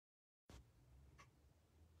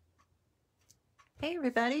Hey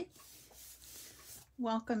everybody,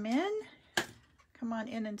 welcome in. Come on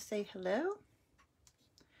in and say hello.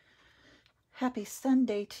 Happy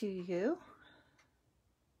Sunday to you.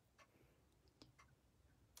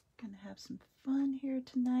 Gonna have some fun here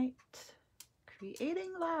tonight,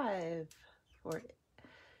 creating live for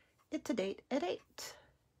It to Date at 8.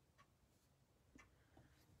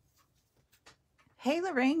 Hey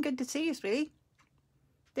Lorraine, good to see you, sweetie.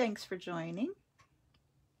 Thanks for joining.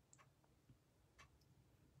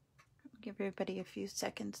 Give everybody a few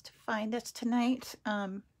seconds to find us tonight.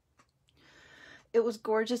 It was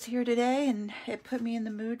gorgeous here today and it put me in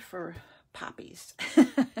the mood for poppies.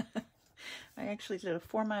 I actually did a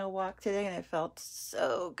 4-mile walk today and it felt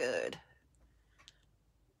so good.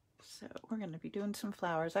 So we're going to be doing some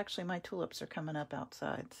flowers. Actually, my tulips are coming up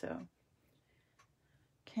outside, so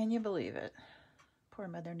can you believe it? Poor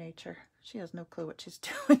Mother Nature. She has no clue what she's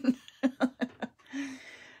doing.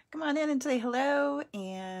 Come on in and say hello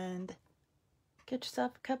and get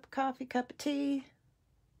yourself a cup of coffee, cup of tea,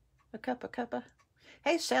 a cuppa.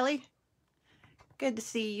 Hey, Shelly. Good to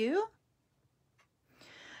see you.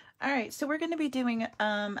 All right, so we're going to be doing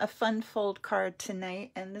a fun fold card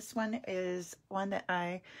tonight, and this one is one that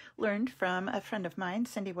I learned from a friend of mine,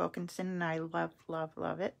 Cindy Wilkinson, and I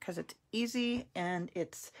love it because it's easy and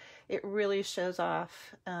it really shows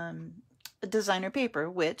off designer paper,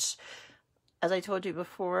 which, as I told you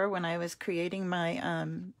before, when I was creating my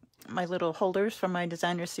my little holders from my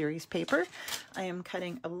designer series paper, I am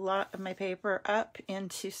cutting a lot of my paper up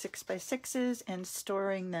into 6x6s and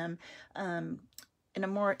storing them in a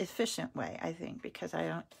more efficient way, I think, because I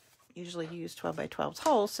don't usually use 12x12s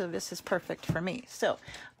whole, so this is perfect for me. So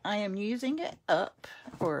I am using it up,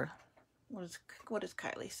 or what does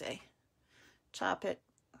Kylie say? Chop it,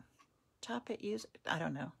 use it, I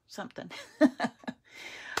don't know, something.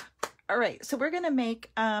 All right, so we're going to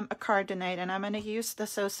make a card tonight, and I'm going to use the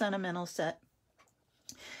So Sentimental set.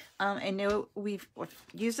 I know we've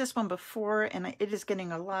used this one before, and it is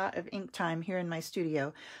getting a lot of ink time here in my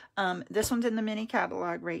studio. This one's in the mini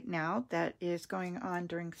catalog right now that is going on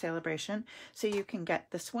during celebration, so you can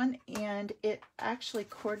get this one, and it actually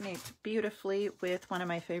coordinates beautifully with one of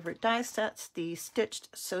my favorite die sets, the Stitched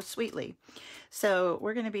So Sweetly. So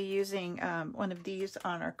we're going to be using one of these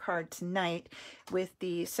on our card tonight with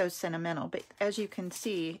the So Sentimental, but as you can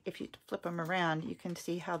see, if you flip them around, you can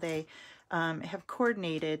see how they have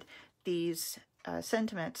coordinated these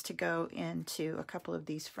sentiments to go into a couple of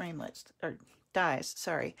these framelits, or dies,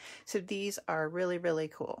 sorry. So these are really, really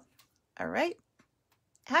cool. All right.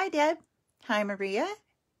 Hi, Deb. Hi, Maria.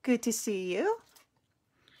 Good to see you.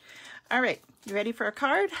 All right. You ready for a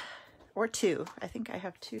card? Or two. I think I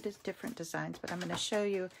have two different designs, but I'm going to show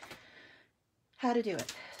you how to do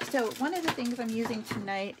it. So one of the things I'm using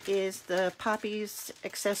tonight is the Poppies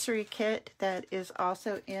accessory kit that is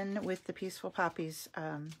also in with the Peaceful Poppies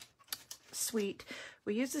suite.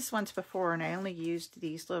 We used this once before, and I only used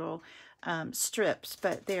these little strips,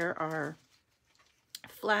 but there are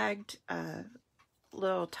flagged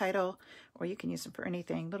little title, or you can use them for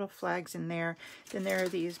anything, little flags in there. Then there are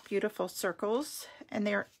these beautiful circles, and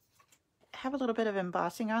they have a little bit of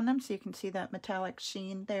embossing on them, so you can see that metallic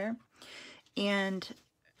sheen there. And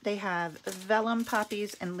they have vellum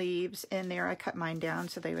poppies and leaves in there. I cut mine down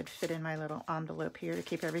so they would fit in my little envelope here to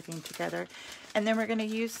keep everything together. And then we're going to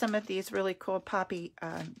use some of these really cool poppy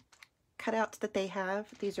cutouts that they have.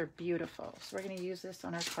 These are beautiful. So we're going to use this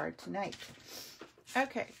on our card tonight.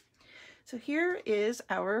 Okay, so here is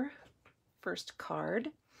our first card.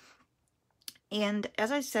 And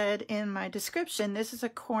as I said in my description, this is a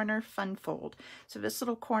corner fun fold. So this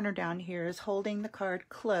little corner down here is holding the card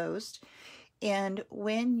closed. And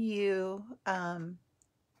when you, oh,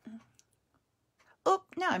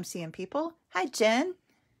 now I'm seeing people. Hi, Jen.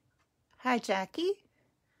 Hi, Jackie.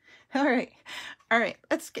 All right,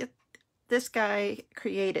 let's get this guy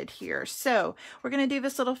created here. So we're going to do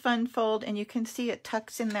this little fun fold, and you can see it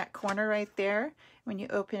tucks in that corner right there. When you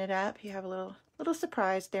open it up, you have a little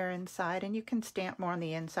surprise there inside, and you can stamp more on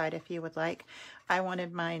the inside if you would like. I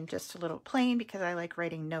wanted mine just a little plain because I like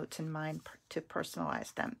writing notes in mine to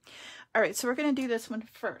personalize them. All right, so we're going to do this one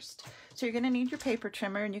first. So you're going to need your paper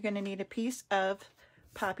trimmer, and you're going to need a piece of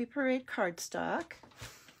Poppy Parade cardstock,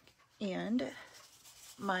 and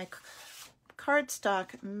my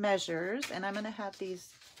cardstock measures, and I'm going to have these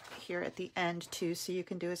here at the end too, so you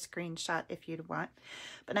can do a screenshot if you'd want.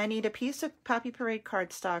 But I need a piece of Poppy Parade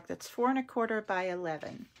cardstock that's 4 1/4 by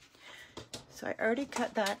 11. So I already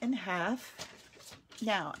cut that in half.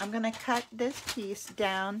 Now I'm going to cut this piece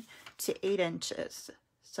down to 8 inches.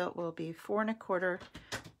 So it will be 4 1/4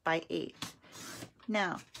 by 8.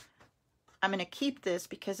 Now I'm going to keep this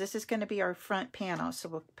because this is going to be our front panel. So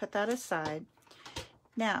we'll put that aside.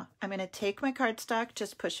 Now I'm going to take my cardstock,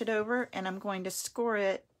 just push it over, and I'm going to score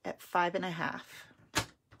it at 5.5.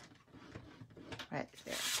 Right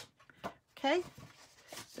there. Okay.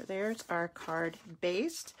 So there's our card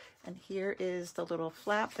base, and here is the little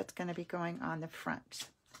flap that's going to be going on the front.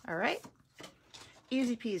 All right.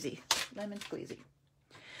 Easy peasy, lemon squeezy.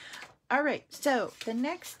 All right, so the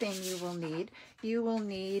next thing you will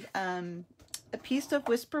need a piece of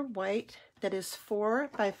Whisper White that is 4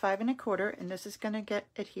 by 5 1/4, and this is going to get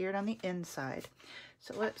adhered on the inside.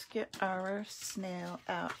 So let's get our snail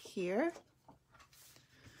out here.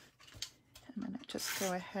 I'm going to just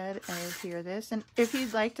go ahead and adhere this. And if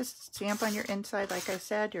you'd like to stamp on your inside, like I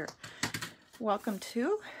said, you're welcome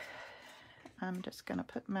to. I'm just going to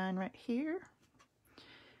put mine right here.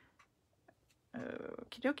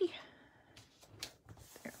 Okie dokie.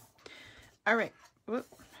 There. All right. Whoop.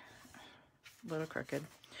 A little crooked.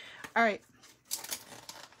 All right.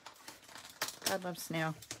 God loves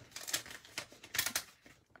snail.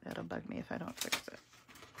 That'll bug me if I don't fix it.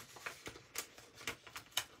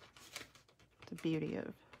 The beauty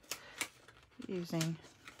of using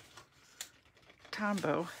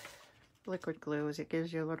Tombow liquid glue is it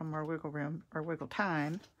gives you a little more wiggle room or wiggle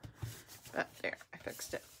time. But there, I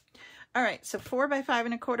fixed it. All right, so 4 by 5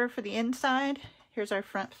 1/4 for the inside. Here's our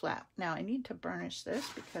front flap. Now I need to burnish this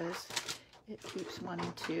because it keeps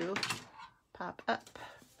wanting to pop up.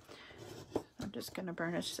 I'm just going to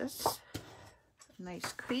burnish this.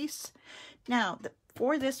 Nice crease. Now,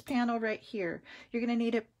 for this panel right here, you're going to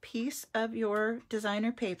need a piece of your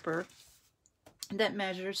designer paper that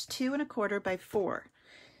measures 2 1/4 by 4.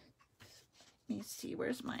 Let me see,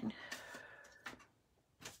 where's mine?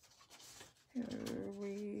 Here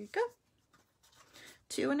we go.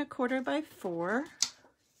 2 1/4 by 4.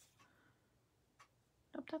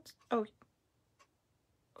 Nope, that's, oh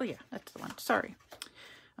yeah, that's the one. Sorry.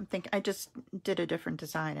 I'm thinking, I just did a different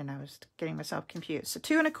design and I was getting myself confused. So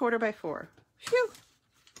 2 1/4 by 4. Phew.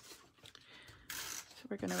 So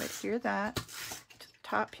we're going to adhere that to the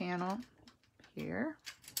top panel here.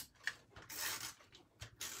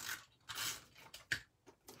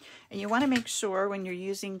 And you want to make sure when you're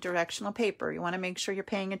using directional paper, you want to make sure you're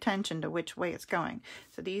paying attention to which way it's going.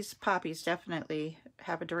 So these poppies definitely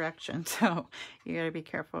have a direction, so you got to be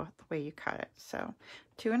careful with the way you cut it. So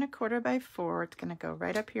 2 1/4 by 4, it's going to go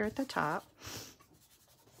right up here at the top.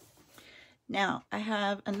 Now I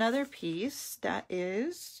have another piece that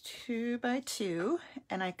is 2 by 2,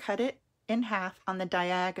 and I cut it in half on the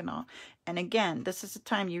diagonal. And again, this is the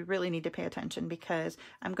time you really need to pay attention because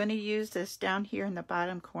I'm going to use this down here in the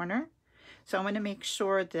bottom corner. So I'm going to make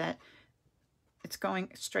sure that it's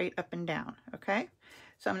going straight up and down, okay?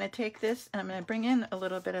 So I'm going to take this and I'm going to bring in a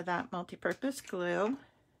little bit of that multi-purpose glue.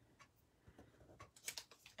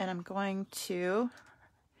 And I'm going to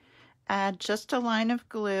add just a line of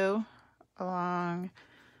glue along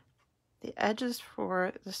the edges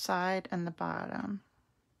for the side and the bottom.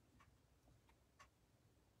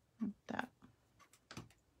 Like that.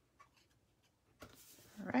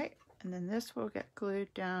 All right, and then this will get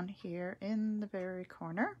glued down here in the very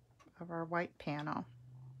corner of our white panel.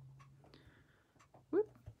 Whoop,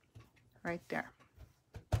 right there.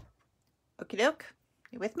 Okie doke,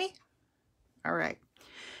 you with me? All right.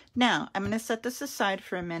 Now, I'm going to set this aside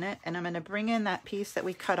for a minute, and I'm going to bring in that piece that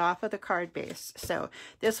we cut off of the card base. So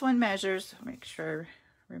this one measures, make sure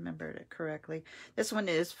I remembered it correctly. This one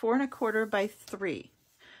is 4 1/4 by 3.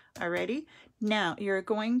 Alrighty. Now, you're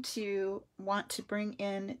going to want to bring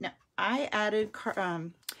in, now I added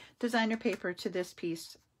designer paper to this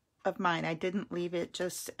piece of mine. I didn't leave it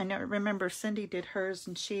just, I know, remember Cindy did hers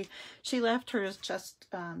and she left hers just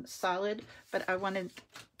solid, but I wanted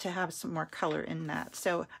to have some more color in that.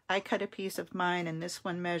 So I cut a piece of mine, and this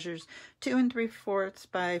one measures 2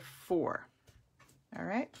 3/4 by 4. All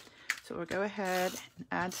right, so we'll go ahead and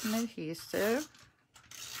add some adhesive.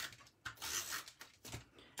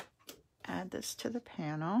 Add this to the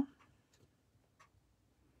panel,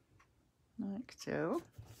 like so.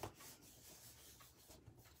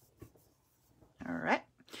 All right,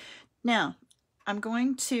 now I'm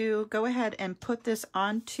going to go ahead and put this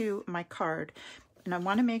onto my card, and I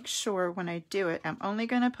want to make sure when I do it, I'm only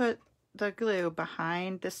going to put the glue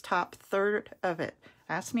behind this top third of it.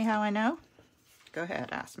 Ask me how I know? Go ahead,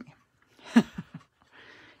 ask me.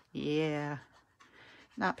 Yeah,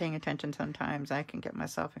 not paying attention sometimes, I can get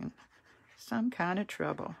myself in some kind of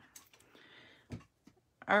trouble.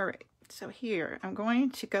 All right, so here I'm going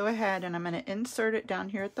to go ahead and I'm going to insert it down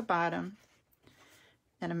here at the bottom,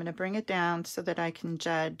 and I'm going to bring it down so that I can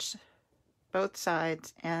judge both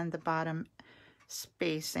sides and the bottom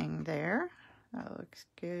spacing there. That looks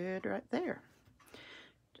good right there.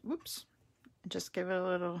 Whoops. Just give it a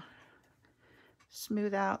little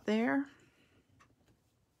smooth out there.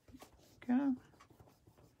 Go.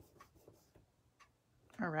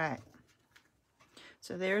 All right.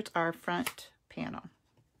 So there's our front panel.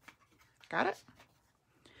 Got it?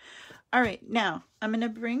 All right, now I'm going to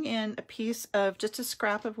bring in a piece of just a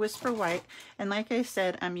scrap of Whisper White. And like I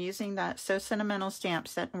said, I'm using that So Sentimental stamp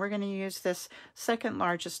set. And we're going to use this second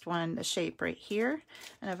largest one, the shape right here.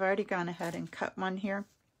 And I've already gone ahead and cut one here.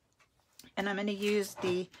 And I'm going to use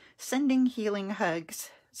the Sending Healing Hugs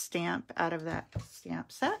stamp out of that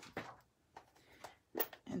stamp set.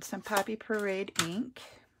 And some Poppy Parade ink.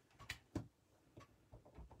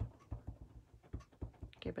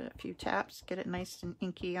 Give it a few taps, get it nice and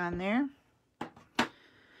inky on there.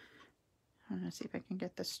 I'm going to see if I can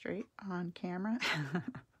get this straight on camera.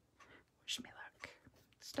 Wish me luck.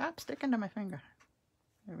 Stop sticking to my finger.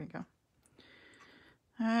 There we go.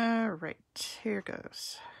 All right, here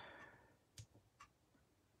goes.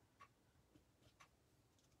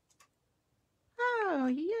 Oh,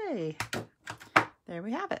 yay. There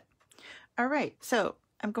we have it. All right, so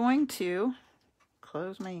I'm going to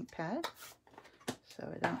close my ink pad so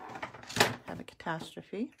I don't have a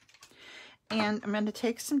catastrophe. And I'm going to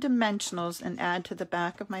take some dimensionals and add to the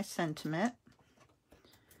back of my sentiment.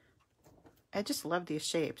 I just love these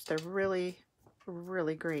shapes. They're really,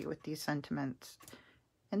 really great with these sentiments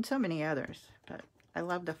and so many others. But I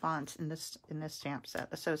love the fonts in this stamp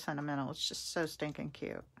set. The So Sentimental. It's just so stinking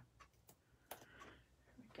cute.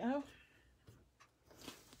 There we go.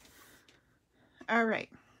 All right.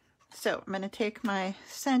 So I'm going to take my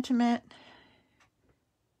sentiment,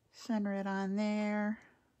 center it on there,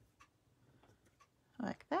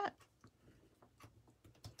 like that.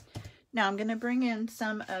 Now I'm going to bring in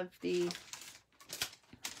some of the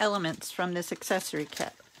elements from this accessory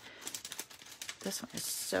kit. This one is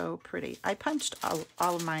so pretty. I punched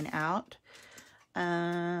all of mine out.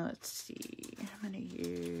 Let's see. I'm going to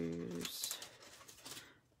use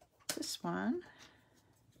this one.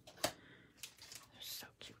 They're so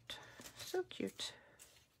cute. So cute.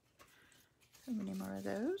 How many more of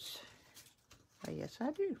those? Oh, yes, I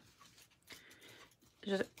do.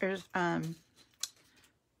 There's a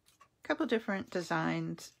couple different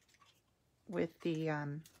designs with the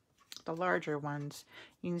larger ones.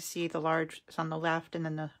 You can see the large is on the left and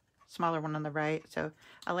then the smaller one on the right. So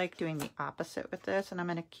I like doing the opposite with this, and I'm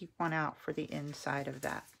going to keep one out for the inside of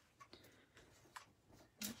that.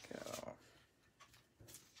 There we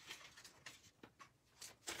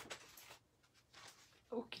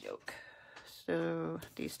go. Okie doke. So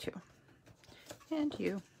these two. And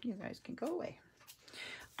you guys can go away.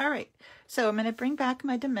 All right, so I'm going to bring back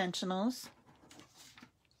my dimensionals.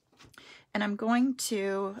 And I'm going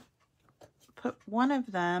to put one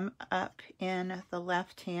of them up in the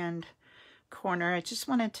left-hand corner. I just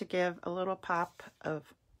wanted to give a little pop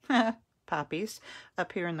of poppies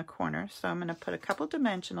up here in the corner. So I'm going to put a couple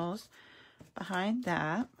dimensionals behind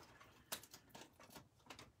that.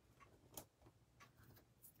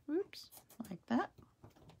 Oops, like that.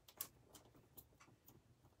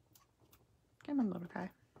 Come on, little guy.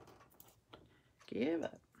 Give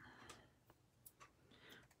up.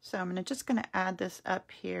 So I'm just going to add this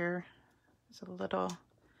up here as a little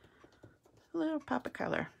pop of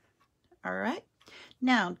color. All right.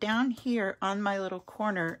 Now down here on my little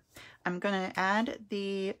corner, I'm going to add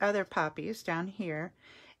the other poppies down here,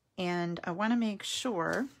 and I want to make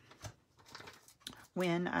sure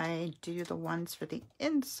when I do the ones for the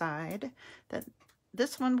inside that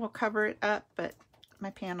this one will cover it up, but my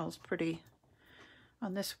panel's pretty,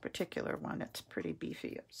 on this particular one, it's pretty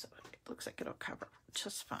beefy, so it looks like it'll cover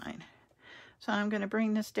just fine. So I'm going to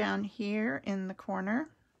bring this down here in the corner.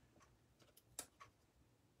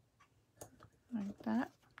 Like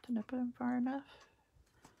that. Did I put them far enough?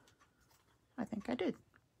 I think I did.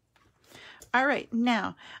 All right,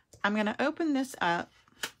 now I'm going to open this up,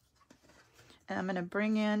 and I'm going to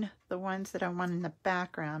bring in the ones that I want in the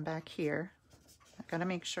background back here. I've got to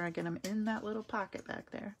make sure I get them in that little pocket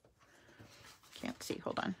back there. Can't see,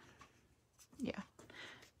 hold on. Yeah,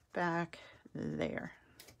 back there.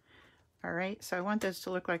 All right, so I want those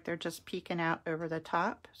to look like they're just peeking out over the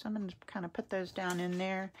top. So I'm going to kind of put those down in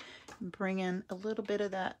there and bring in a little bit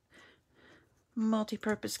of that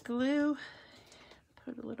multi-purpose glue.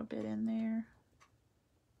 Put a little bit in there.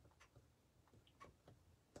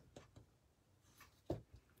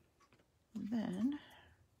 And then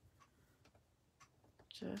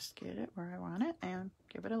just get it where I want it and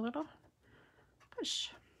give it a little push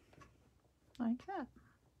like that.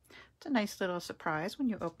 It's a nice little surprise when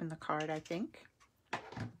you open the card, I think.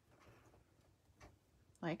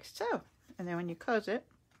 Like so. And then when you close it,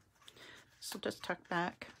 this will just tuck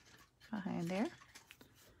back behind there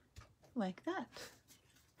like that.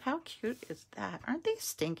 How cute is that? Aren't they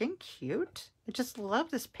stinking cute? I just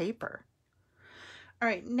love this paper. All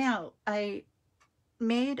right, now I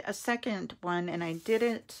made a second one and I did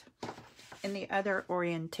it in the other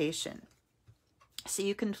orientation. So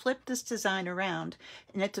you can flip this design around,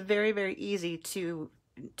 and it's very, very easy to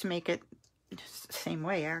make it the same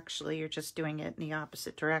way. Actually, you're just doing it in the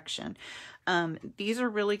opposite direction. These are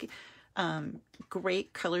really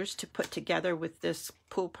great colors to put together with this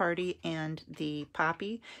pool party and the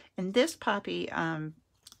poppy. And this poppy,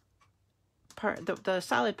 the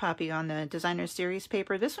solid poppy on the designer series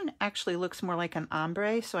paper, this one actually looks more like an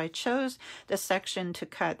ombre, so I chose the section to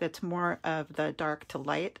cut that's more of the dark to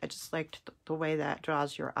light. I just liked the way that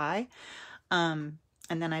draws your eye. And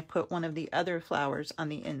then I put one of the other flowers on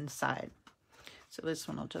the inside. So this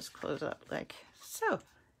one will just close up like so,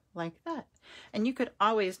 like that. And you could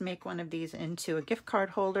always make one of these into a gift card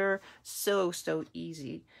holder. So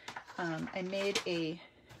easy. I made a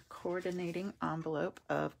coordinating envelope,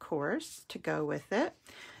 of course, to go with it.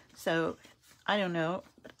 So I don't know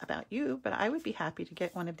about you, but I would be happy to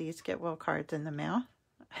get one of these get well cards in the mail.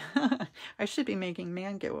 I should be making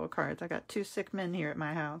man get well cards. I got 2 sick men here at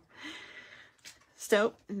my house.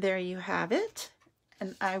 So there you have it.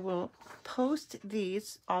 And I will post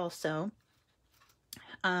these also.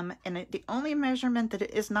 And the only measurement that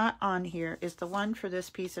is not on here is the one for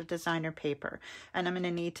this piece of designer paper. And I'm going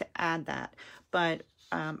to need to add that. But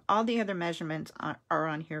all the other measurements are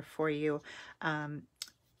on here for you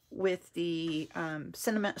with the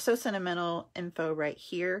So Sentimental info right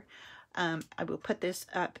here. I will put this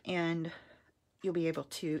up and you'll be able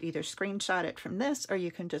to either screenshot it from this, or you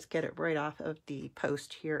can just get it right off of the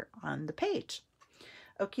post here on the page.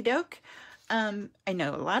 Okie doke. I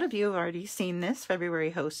know a lot of you have already seen this February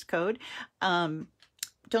host code.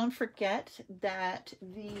 Don't forget that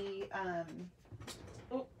the,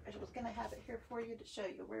 oh, I was going to have it here for you to show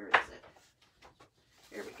you. Where is it?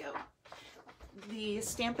 Here we go. The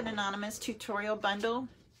Stampin' Anonymous tutorial bundle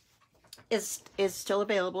is still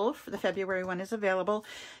available. For the February one is available.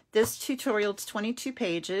 This tutorial is 22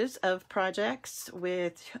 pages of projects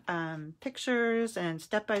with pictures and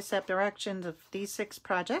step-by-step directions of these 6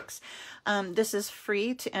 projects. This is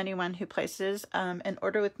free to anyone who places an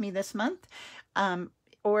order with me this month.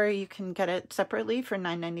 Or you can get it separately for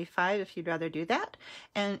 $9.95 if you'd rather do that.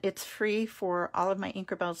 And it's free for all of my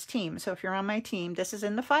Inkerbells team. So if you're on my team, this is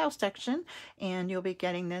in the file section, and you'll be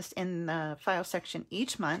getting this in the file section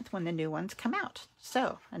each month when the new ones come out.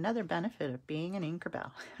 So another benefit of being an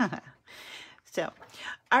Inkerbell. So,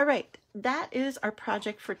 all right, that is our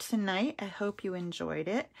project for tonight. I hope you enjoyed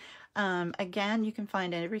it. Again, you can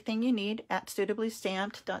find everything you need at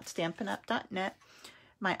suitablystamped.stampinup.net,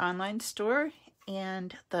 my online store,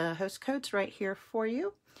 and the host code's right here for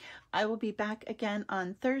you. I will be back again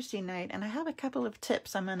on Thursday night, and I have a couple of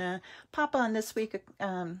tips I'm going to pop on this week.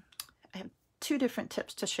 I have 2 different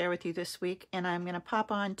tips to share with you this week, and I'm going to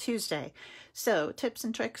pop on Tuesday. So tips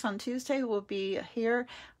and tricks on Tuesday will be here.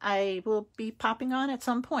 I will be popping on at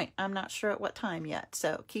some point. I'm not sure at what time yet,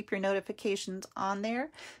 so keep your notifications on there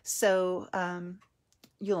so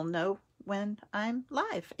you'll know when I'm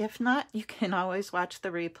live. If not, you can always watch the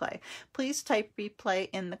replay. Please type replay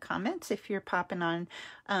in the comments if you're popping on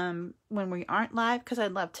when we aren't live, because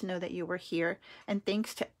I'd love to know that you were here. And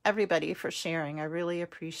thanks to everybody for sharing. I really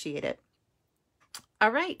appreciate it.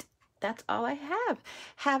 All right, that's all I have.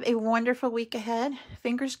 Have a wonderful week ahead.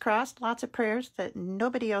 Fingers crossed, lots of prayers that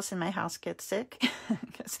nobody else in my house gets sick,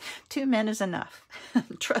 because 2 men is enough.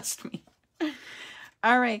 Trust me.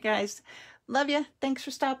 All right, guys. Love you. Thanks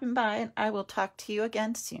for stopping by, and I will talk to you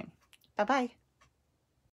again soon. Bye-bye.